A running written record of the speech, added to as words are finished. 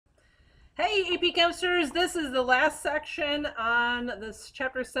Hey, AP Chemisters, this is the last section on this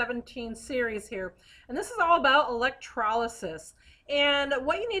chapter 17 series here. And this is all about electrolysis. And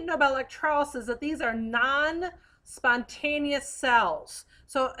what you need to know about electrolysis is that these are non-spontaneous cells.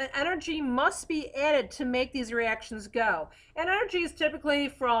 So energy must be added to make these reactions go. And energy is typically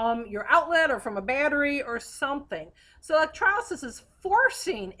from your outlet or from a battery or something. So electrolysis is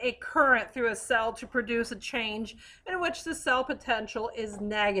forcing a current through a cell to produce a change in which the cell potential is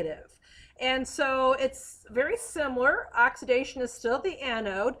negative. And so it's very similar. Oxidation is still at the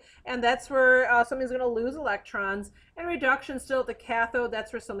anode, and that's where something's going to lose electrons. And reduction is still at the cathode,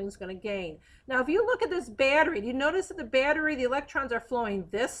 that's where something's going to gain. Now, if you look at this battery, do you notice that the battery, the electrons are flowing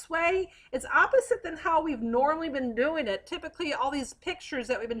this way? It's opposite than how we've normally been doing it. Typically, all these pictures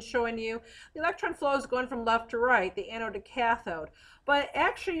that we've been showing you, the electron flow is going from left to right, the anode to cathode. But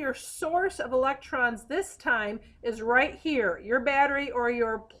actually, your source of electrons this time is right here, your battery or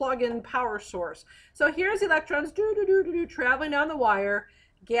your plug-in power source. So here's the electrons traveling down the wire,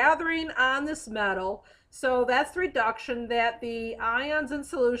 gathering on this metal. So that's the reduction, that the ions in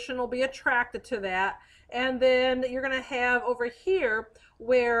solution will be attracted to that. And then you're going to have over here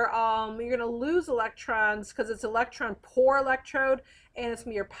where you're going to lose electrons because it's electron poor electrode, and it's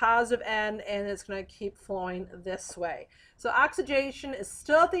going to be your positive end, and it's going to keep flowing this way. So oxidation is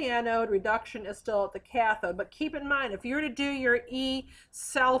still at the anode, reduction is still at the cathode. But keep in mind, if you were to do your E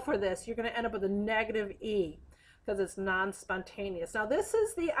cell for this, you're going to end up with a negative E because it's non-spontaneous. Now this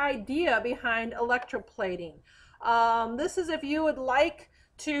is the idea behind electroplating. This is if you would like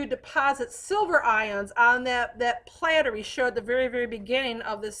to deposit silver ions on that platter we showed at the very beginning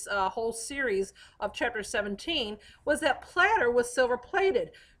of this whole series of chapter 17, was that platter was silver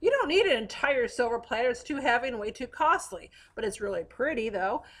plated. You don't need an entire silver platter, it's too heavy and way too costly, but it's really pretty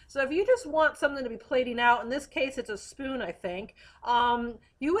though. So if you just want something to be plating out, in this case it's a spoon, I think,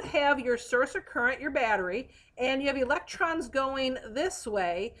 you would have your source of current, your battery, and you have electrons going this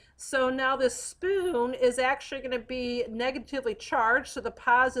way. So now this spoon is actually going to be negatively charged, so the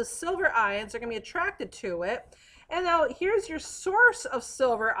positive silver ions are going to be attracted to it. And now here's your source of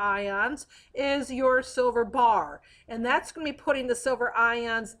silver ions, is your silver bar. And that's going to be putting the silver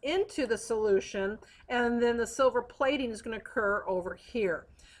ions into the solution, and then the silver plating is going to occur over here.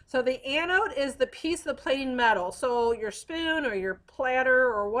 So the anode is the piece of the plating metal, so your spoon or your platter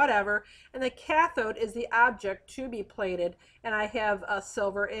or whatever, and the cathode is the object to be plated, and I have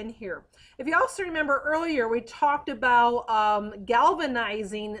silver in here. If you also remember earlier, we talked about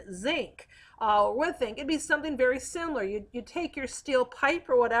galvanizing zinc. Would think it'd be something very similar. You'd take your steel pipe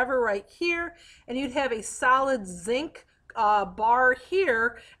or whatever right here, and you'd have a solid zinc bar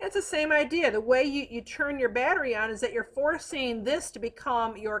here. It's the same idea. The way you turn your battery on is that you're forcing this to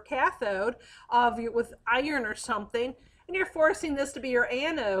become your cathode with iron or something, and you're forcing this to be your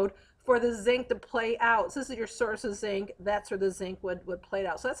anode for the zinc to play out. So this is your source of zinc. That's where the zinc would play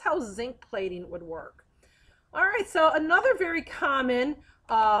out. So that's how zinc plating would work. All right, so another very common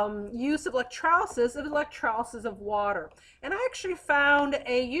use of electrolysis is electrolysis of water. And I actually found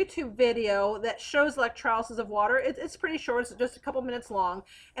a YouTube video that shows electrolysis of water. It's pretty short, it's just a couple minutes long.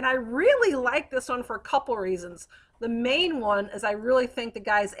 And I really like this one for a couple reasons. The main one is I really think the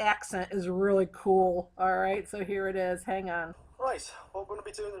guy's accent is really cool. All right, so here it is. Hang on. Right, what we're going to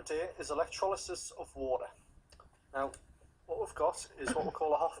be doing today is electrolysis of water. Now, what we've got is what we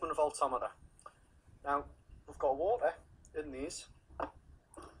call a Hoffman voltameter. Now, we've got water in these. We've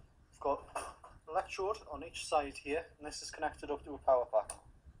got an electrode on each side here, and this is connected up to a power pack.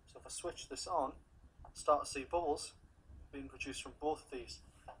 So if I switch this on, I'll start to see bubbles being produced from both of these.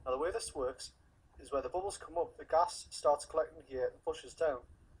 Now, the way this works is where the bubbles come up, the gas starts collecting here and pushes down,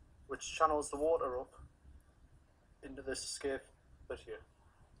 which channels the water up into this escape bit here.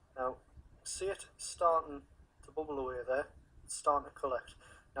 Now, see it starting to bubble away there, it's starting to collect.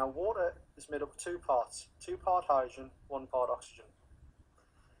 Now, water is made up of two parts, 2 part hydrogen, 1 part oxygen.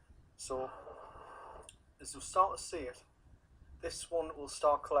 So, as you'll start to see it, this one will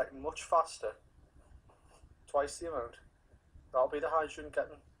start collecting much faster, twice the amount. That'll be the hydrogen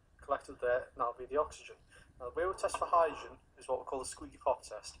getting collected there, and that'll be the oxygen. Now, the way we test for hydrogen is what we call the squeaky pop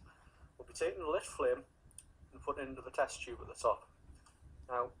test. We'll be taking a lit flame and putting it into the test tube at the top.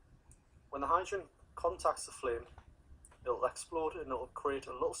 Now, when the hydrogen contacts the flame, it'll explode and it'll create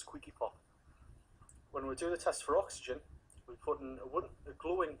a little squeaky pop. When we do the test for oxygen, we put in a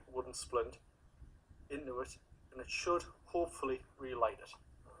glowing wooden splint into it, and it should hopefully relight it.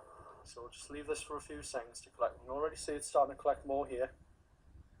 So we'll just leave this for a few seconds to collect. We can already see it's starting to collect more here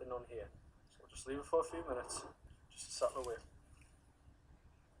than on here. So we'll just leave it for a few minutes, just to settle away.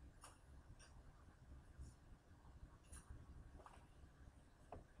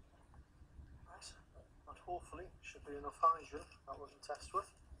 hopefully should be enough hydrogen that we can test with.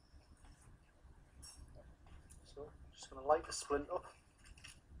 So just going to light the splint up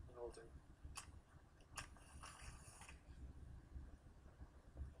and we'll do.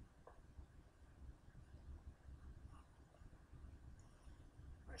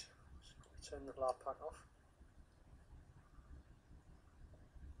 Right, so turn the lab pack off.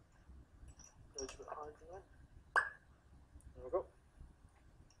 A little bit of hydrogen then. There we go.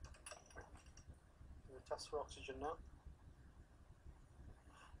 We'll test for oxygen now.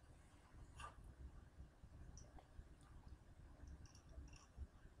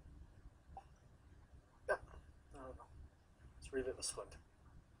 Yeah, there we go. Let's relit the splint.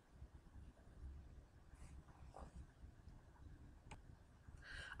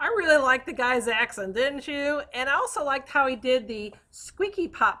 I really liked the guy's accent, didn't you? And I also liked how he did the squeaky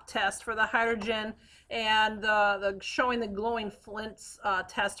pop test for the hydrogen and the showing the glowing flints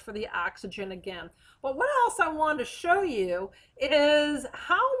test for the oxygen again. But what else I wanted to show you is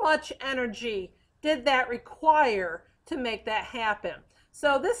how much energy did that require to make that happen.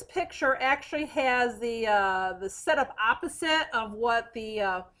 So this picture actually has the setup opposite of what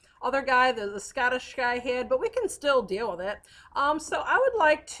the other guy, the Scottish guy, had, but we can still deal with it. So I would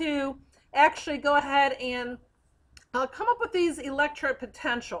like to actually go ahead and come up with these electrode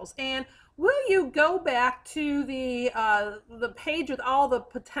potentials. And will you go back to the page with all the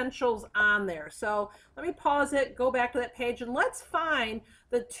potentials on there? So let me pause it, go back to that page, and let's find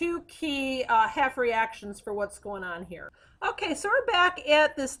the two key half reactions for what's going on here. Okay, so we're back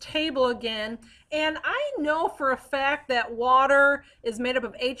at this table again, and I know for a fact that water is made up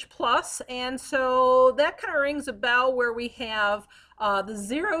of H+, and so that kind of rings a bell where we have the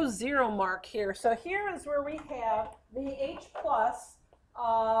 0, 0 mark here. So here is where we have the H+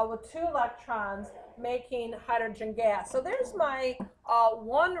 with 2 electrons making hydrogen gas. So there's my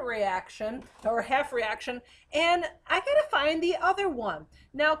one reaction, or half reaction, and I gotta find the other one.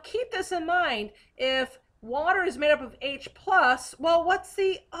 Now keep this in mind, if water is made up of H+, well, what's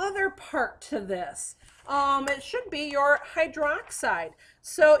the other part to this? It should be your hydroxide.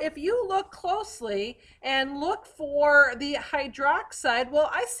 So if you look closely and look for the hydroxide,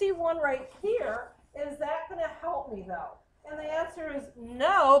 well, I see one right here. Is that going to help me though? And the answer is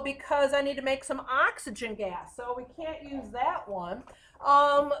no, because I need to make some oxygen gas. So we can't use that one.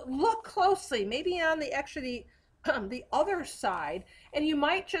 Look closely, maybe on the the other side, and you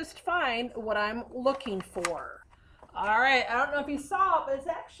might just find what I'm looking for. All right, I don't know if you saw it, but it's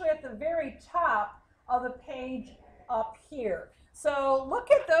actually at the very top of the page up here. So look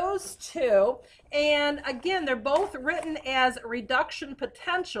at those two, and again, they're both written as reduction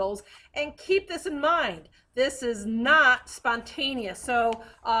potentials, and keep this in mind. This is not spontaneous, so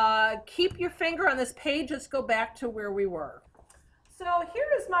keep your finger on this page. Let's go back to where we were. So here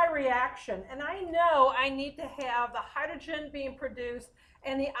is my reaction, and I know I need to have the hydrogen being produced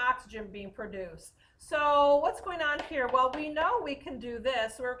and the oxygen being produced. So what's going on here? Well, we know we can do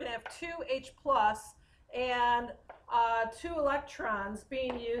this. We're going to have 2 H+ and 2 electrons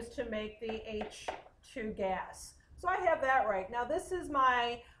being used to make the H2 gas. So I have that right. Now this is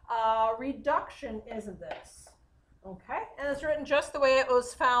my reduction, isn't this? Okay, and it's written just the way it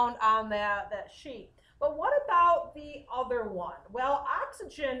was found on that sheet. But what about the other one? Well,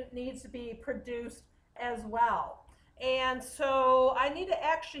 oxygen needs to be produced as well. And so I need to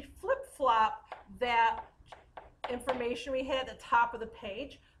actually flip-flop that information we had at the top of the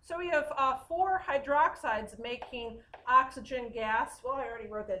page. So we have 4 hydroxides making oxygen gas. Well, I already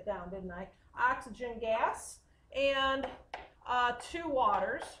wrote that down, didn't I? Oxygen gas, and 2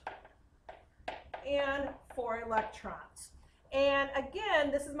 waters, and 4 electrons. And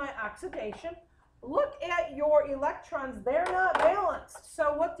again, this is my oxidation. Look at your electrons, they're not balanced.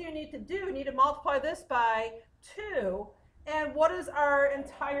 So what do you need to do? You need to multiply this by 2. And what is our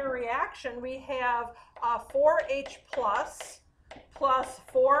entire reaction? We have 4H+ plus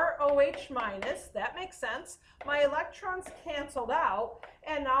 4OH minus. That makes sense. My electrons canceled out,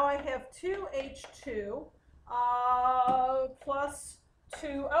 and now I have 2H2 plus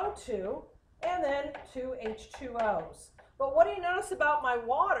 2O2, and then 2 H2Os. But what do you notice about my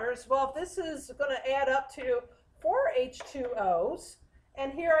waters? Well, if this is going to add up to 4 H2Os,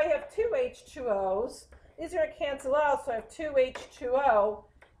 and here I have 2 H2Os, these are going to cancel out, so I have 2 H2O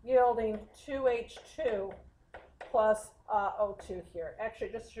yielding 2 H2 plus O2 here. Actually,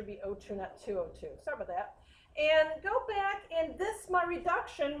 it just should be O2, not 2O2. Sorry about that. And go back, and this, my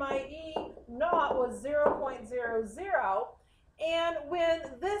reduction, my E naught was 0.00, and when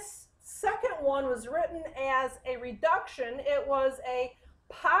this second one was written as a reduction, it was a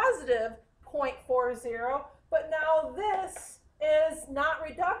positive 0.40, but now this is not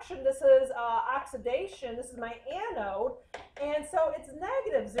reduction. This is oxidation. This is my anode. And so it's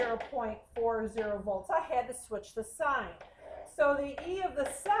negative 0.40 volts. I had to switch the sign. So the E of the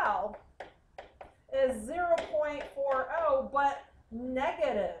cell is 0.40, but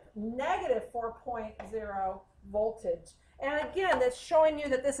negative 4.0 voltage. And again, that's showing you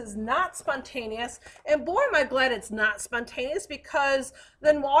that this is not spontaneous. And boy, am I glad it's not spontaneous, because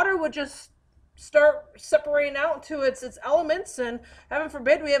then water would just start separating out into its elements, and heaven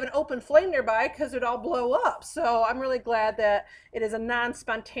forbid we have an open flame nearby, because it'd all blow up. So I'm really glad that it is a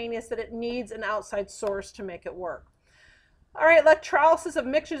non-spontaneous, that it needs an outside source to make it work. All right, electrolysis of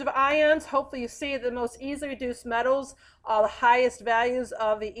mixtures of ions. Hopefully you see the most easily reduced metals, the highest values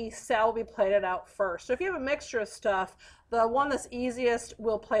of the E cell will be plated out first. So if you have a mixture of stuff, the one that's easiest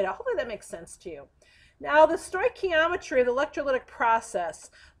will plate out. Hopefully that makes sense to you. Now, the stoichiometry, the electrolytic process,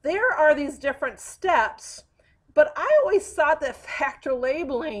 there are these different steps, but I always thought that factor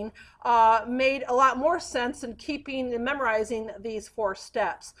labeling made a lot more sense in keeping and memorizing these 4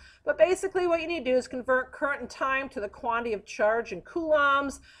 steps. But basically what you need to do is convert current and time to the quantity of charge in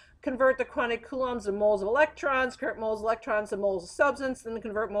coulombs, convert the quantity of coulombs to moles of electrons, convert moles of electrons to moles of substance, and then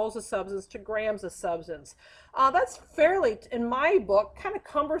convert moles of substance to grams of substance. That's fairly, in my book, kind of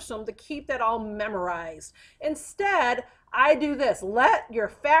cumbersome to keep that all memorized. Instead, I do this. Let your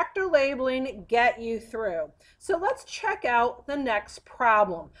factor labeling get you through. So let's check out the next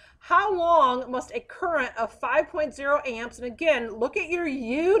problem. How long must a current of 5.0 amps, and again, look at your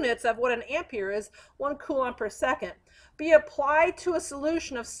units of what an ampere is, 1 coulomb per second, be applied to a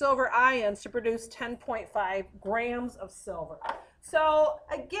solution of silver ions to produce 10.5 grams of silver? So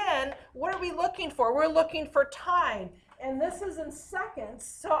again, what are we looking for? We're looking for time, and this is in seconds.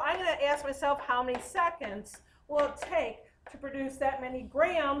 So I'm going to ask myself, how many seconds will it take to produce that many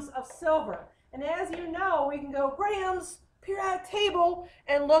grams of silver? And as you know, we can go grams, periodic table,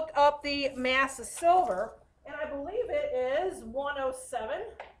 and look up the mass of silver. And I believe it is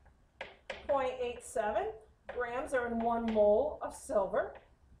 107.87 grams are in 1 mole of silver.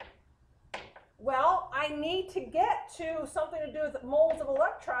 Well, I need to get to something to do with moles of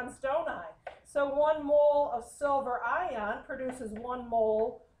electrons, don't I? So 1 mole of silver ion produces 1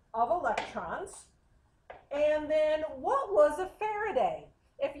 mole of electrons. And then what was a Faraday?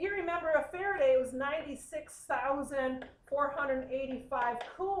 If you remember, a Faraday was 96,485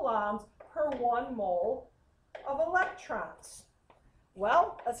 coulombs per 1 mole of electrons.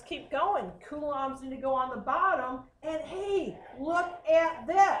 Well, let's keep going. Coulombs need to go on the bottom. And hey, look at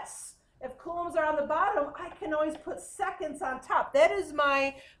this. If coulombs are on the bottom, I can always put seconds on top. That is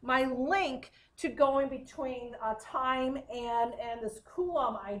my link to going between time and this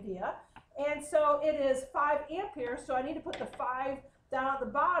coulomb idea. And so it is 5 amperes, so I need to put the 5 down at the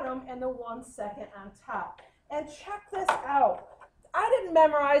bottom and the 1 second on top. And check this out. I didn't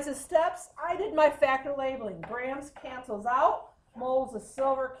memorize the steps. I did my factor labeling. Grams cancels out. Moles of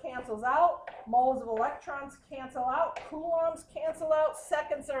silver cancels out. Moles of electrons cancel out. Coulombs cancel out.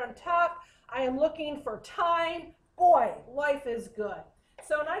 Seconds are on top. I am looking for time. Boy, life is good.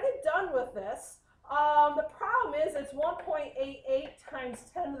 So when I get done with this, the problem is it's 1.88 times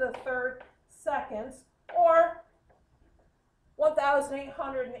 10 to the 3rd seconds, or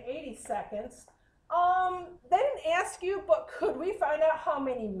 1,880 seconds. They didn't ask you, but could we find out how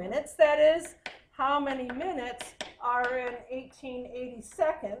many minutes that is? How many minutes are in 1880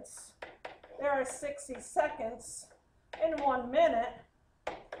 seconds? There are 60 seconds in 1 minute,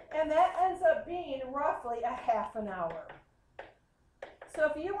 and that ends up being roughly a half an hour. So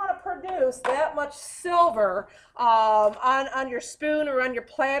if you want to produce that much silver on your spoon or on your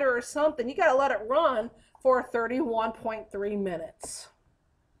platter or something, you got to let it run for 31.3 minutes.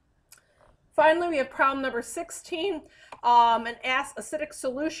 Finally, we have problem number 16. An acidic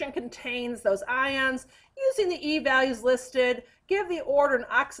solution contains those ions. Using the E values listed, give the order and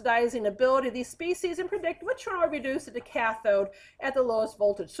oxidizing ability of these species and predict which one will reduce it to cathode at the lowest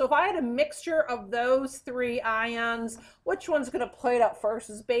voltage. So if I had a mixture of those 3 ions, which one's going to plate out first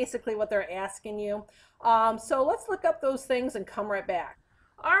is basically what they're asking you. So let's look up those things and come right back.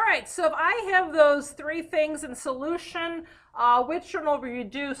 All right, so if I have those 3 things in solution, which one will be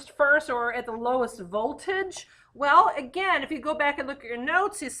reduced first or at the lowest voltage? Well, again, if you go back and look at your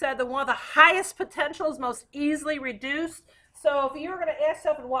notes, you said that one of the highest potential is most easily reduced. So if you were going to ask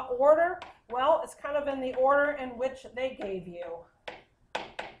yourself in what order, well, it's kind of in the order in which they gave you.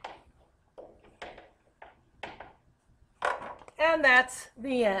 And that's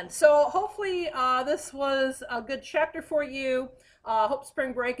the end. So hopefully this was a good chapter for you. Hope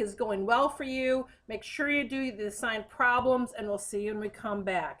spring break is going well for you. Make sure you do the assigned problems, and we'll see you when we come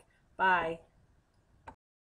back. Bye.